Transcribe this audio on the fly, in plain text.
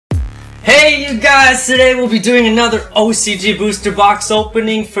Hey you guys, today we'll be doing another OCG booster box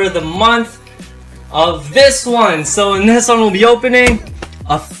opening for the month of this one. So in this one we'll be opening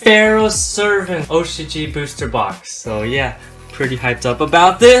a Pharaoh Servant OCG booster box. So yeah, pretty hyped up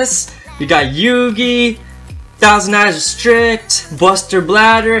about this. We got Yugioh, Thousand Eyes Restrict, Buster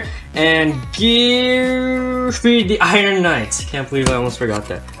Bladder, and Gear Speed the Iron Knight. Can't believe I almost forgot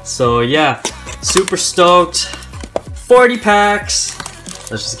that. So yeah, super stoked. 40 packs.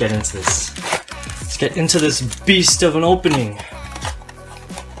 Let's just get into this. Let's get into this beast of an opening.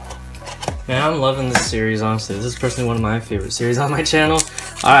 Man, I'm loving this series, honestly. This is personally one of my favorite series on my channel.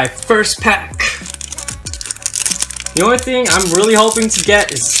 Alright, first pack. The only thing I'm really hoping to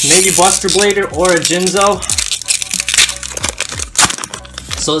get is maybe Buster Blader or a Jinzo.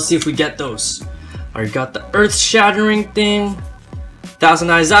 So let's see if we get those. Alright, got the Earth Shattering thing. Thousand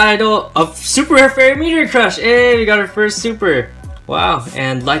Eyes Idol. A Super Rare Fairy Meteor Crush. Hey, we got our first super. Wow,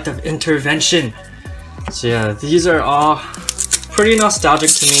 and Light of Intervention. So yeah, these are all pretty nostalgic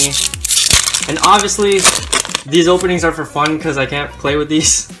to me. And obviously, these openings are for fun because I can't play with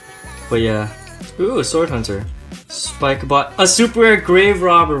these. But yeah. Ooh, a Sword Hunter. Spike Bot. A Super Rare Grave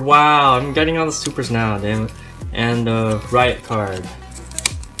Robber. Wow, I'm getting all the supers now, damn it. And a Riot card.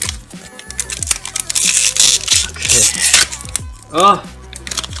 Okay. Oh.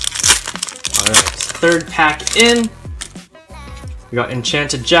 Alright, third pack in. We got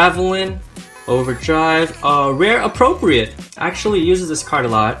Enchanted Javelin, Overdrive, Rare Appropriate. Actually uses this card a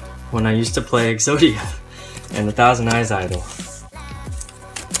lot when I used to play Exodia, and the Thousand Eyes Idol.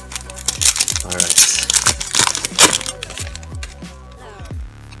 Alright.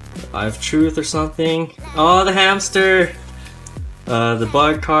 Eye of Truth or something. Oh, the Hamster! The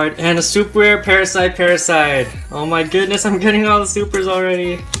Bug card, and a Super Rare Parasite. Oh my goodness, I'm getting all the supers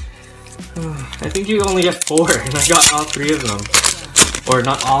already. I think you only get 4, and I got all 3 of them. Or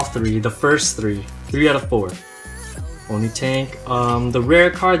not all 3, the first 3. 3 out of 4. Only Tank. The rare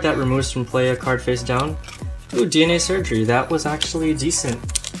card that removes from play a card face down. Ooh, DNA Surgery. That was actually decent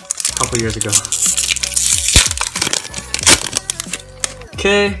a couple years ago.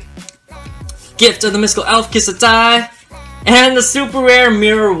 Okay. Gift of the Mystical Elf Kisatai. And the super rare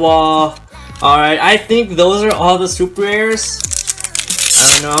Mirror Wall. Alright, I think those are all the super rares.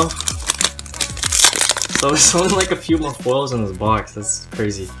 I don't know. So there's only like a few more foils in this box. That's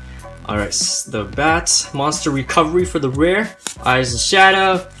crazy. Alright, the Bat, Monster Recovery for the rare, Eyes of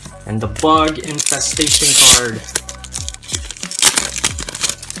Shadow, and the Bug Infestation card.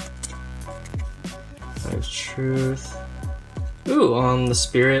 Eye of Truth. Ooh, the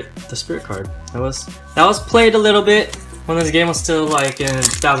Spirit card. That was played a little bit when this game was still like in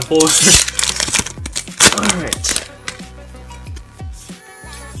 2004. Alright.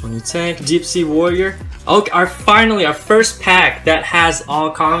 When you tank, Deep Sea Warrior. Okay, finally our first pack that has all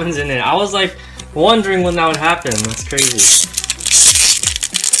commons in it. I was like wondering when that would happen. That's crazy.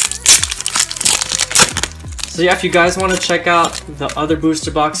 So yeah, if you guys want to check out the other booster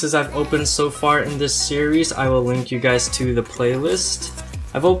boxes I've opened so far in this series, I will link you guys to the playlist.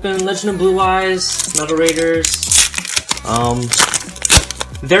 I've opened Legend of Blue Eyes, Metal Raiders.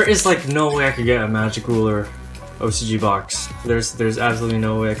 There is like no way I could get a Magic Ruler OCG box. There's absolutely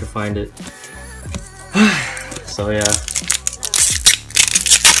no way I could find it. So yeah.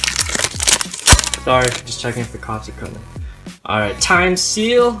 Sorry, just checking if the cops are coming. Alright, Time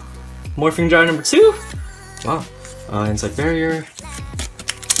Seal. Morphing Jar number 2. Wow. Inside Barrier.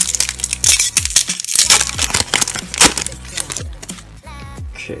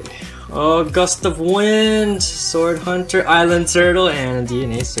 Okay. Oh, Gust of Wind. Sword Hunter. Island Turtle. And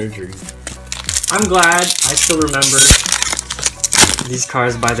DNA Surgery. I'm glad I still remember these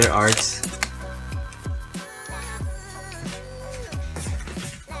cards by their art.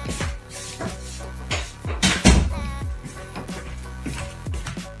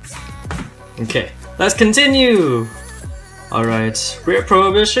 Okay, let's continue! Alright, Rare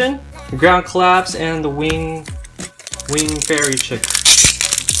Prohibition, Ground Collapse, and the Wing Fairy Chick.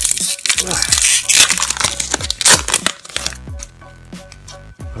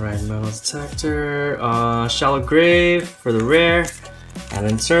 Alright, Metal Detector, Shallow Grave for the rare,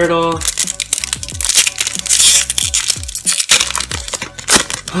 Island Turtle.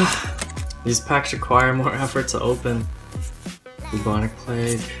 These packs require more effort to open. Bubonic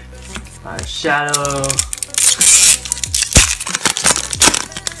Plague. Shadow.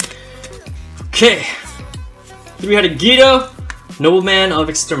 Okay. We had a Yugioh, Nobleman of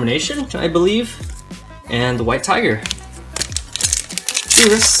Extermination, I believe, and the White Tiger. Dude,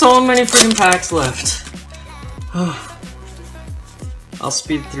 there's so many freaking packs left. I'll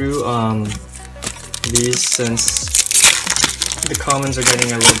speed through these since the commons are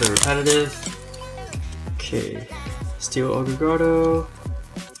getting a little bit repetitive. Okay, Steel Ogre Grotto.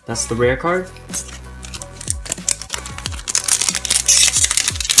 That's the rare card.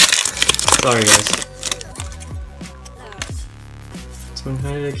 Sorry guys.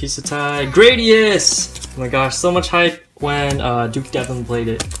 Twin-headed Kisatai. Gradius! Oh my gosh, so much hype when Duke Devlin played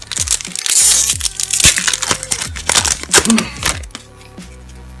it.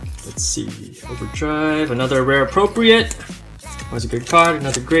 Let's see. Overdrive, another rare appropriate. Was a good card,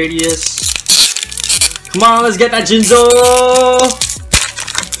 another Gradius. Come on, let's get that Jinzo!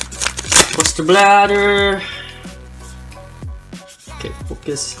 Buster Bladder. Okay,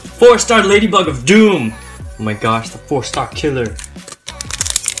 focus. 4-star Ladybug of Doom! Oh my gosh, the 4-star killer.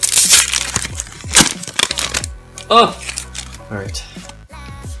 Oh! Alright.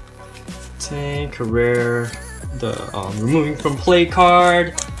 Tank, a rare, the removing from play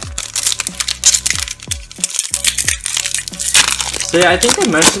card. So yeah, I think I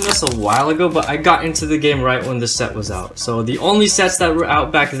mentioned this a while ago, but I got into the game right when this set was out. So the only sets that were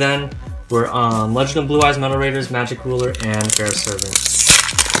out back then were Legend of Blue Eyes, Metal Raiders, Magic Ruler, and Pharaoh Servant.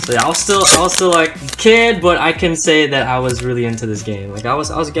 So yeah, I was still like a kid, but I can say that I was really into this game. Like I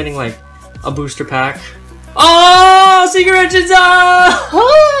was getting like a booster pack. Oh, Secret Engines!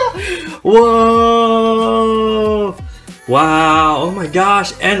 Whoa! Wow! Oh my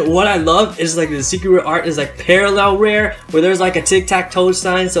gosh! And what I love is like the secret art is like parallel rare, where there's like a tic-tac-toe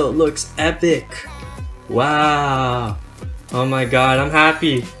sign, so it looks epic. Wow! Oh my god! I'm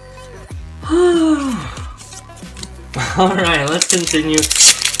happy. Alright, let's continue.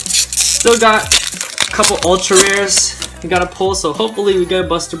 Still got a couple ultra rares we gotta pull, so hopefully we get a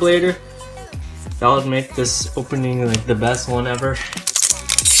Buster Blader. That would make this opening like the best one ever.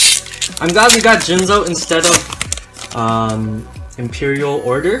 I'm glad we got Jinzo instead of Imperial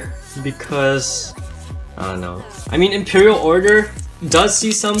Order, because I don't know. I mean, Imperial Order does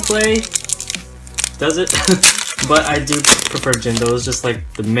see some play, does it? But I do prefer Jinzo. It's just like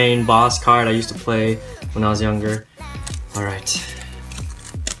the main boss card I used to play when I was younger. Alright.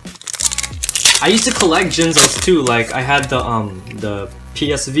 I used to collect Jinzos too, like I had the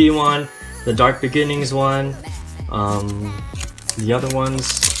PSV one, the Dark Beginnings one, the other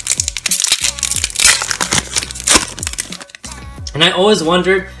ones. And I always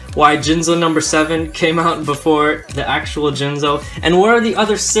wondered why Jinzo number 7 came out before the actual Jinzo, and where are the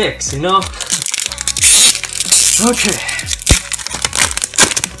other 6, you know? Okay.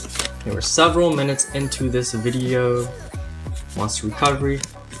 Okay, we're several minutes into this video. Monster recovery.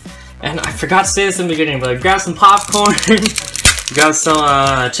 And I forgot to say this in the beginning, but I grabbed some popcorn, got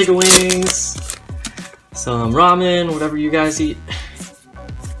some chicken wings, some ramen, whatever you guys eat.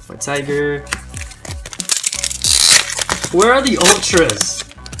 White Tiger. Where are the ultras?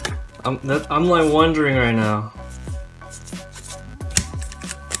 I'm like wondering right now.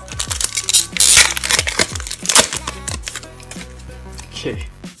 Okay.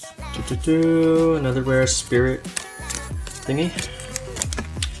 Another rare spirit thingy.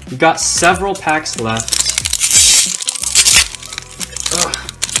 We got several packs left. Ugh.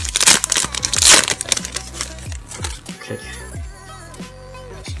 Okay.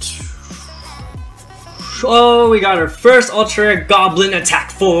 Oh, we got our first Ultra Rare Goblin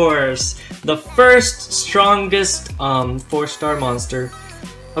Attack Force! The first strongest 4-star monster.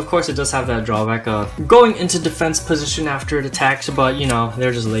 Of course, it does have that drawback of going into defense position after it attacks, but you know,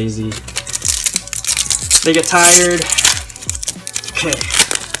 they're just lazy. They get tired. Okay.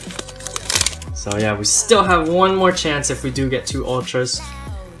 So yeah, we still have one more chance if we do get 2 ultras.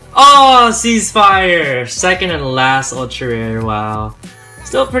 Oh, Ceasefire! Second and last ultra rare, wow.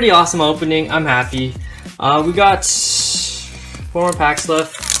 Still a pretty awesome opening, I'm happy. We got 4 more packs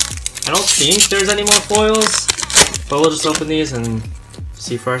left. I don't think there's any more foils, but we'll just open these and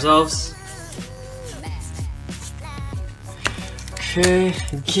see for ourselves. Okay,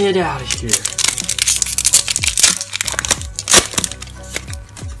 get out of here.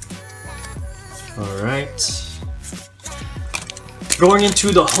 Alright. Going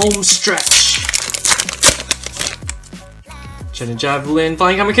into the home stretch. Jenny Javelin,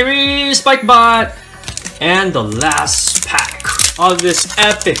 Flying Kamakiri, Spike Bot, and the last pack of this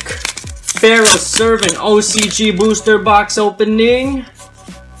epic Pharaoh Servant OCG booster box opening.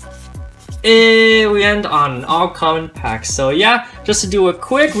 We end on an all common pack. So yeah, just to do a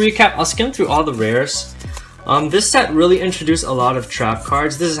quick recap, I'll skim through all the rares. This set really introduced a lot of trap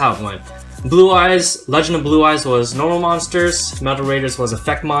cards. This is how it went. Blue Eyes, Legend of Blue Eyes was normal monsters, Metal Raiders was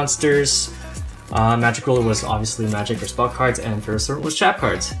effect monsters, Magic Ruler was obviously magic or spell cards, and Pharaoh Servant was trap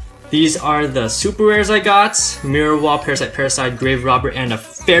cards. These are the super rares I got: Mirror Wall, Parasite, Grave Robber, and a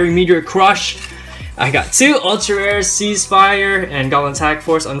Fairy Meteor Crush. I got 2 ultra rares, Ceasefire and Goblin Attack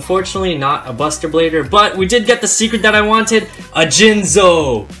Force. Unfortunately, not a Buster Blader, but we did get the secret that I wanted, a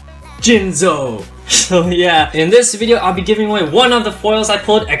Jinzo. So yeah, in this video I'll be giving away one of the foils I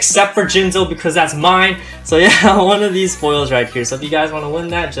pulled, except for Jinzo because that's mine. So yeah, one of these foils right here. So if you guys want to win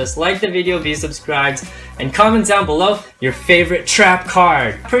that, just like the video, be subscribed, and comment down below your favorite trap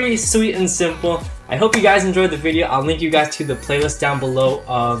card. Pretty sweet and simple. I hope you guys enjoyed the video. I'll link you guys to the playlist down below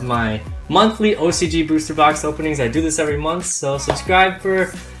of my monthly OCG booster box openings. I do this every month, so subscribe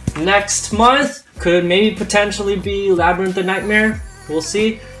for next month. Could maybe potentially be Labyrinth of Nightmare. We'll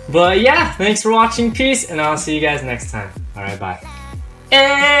see. But yeah, thanks for watching. Peace, and I'll see you guys next time. Alright,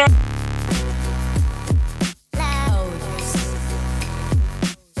 bye.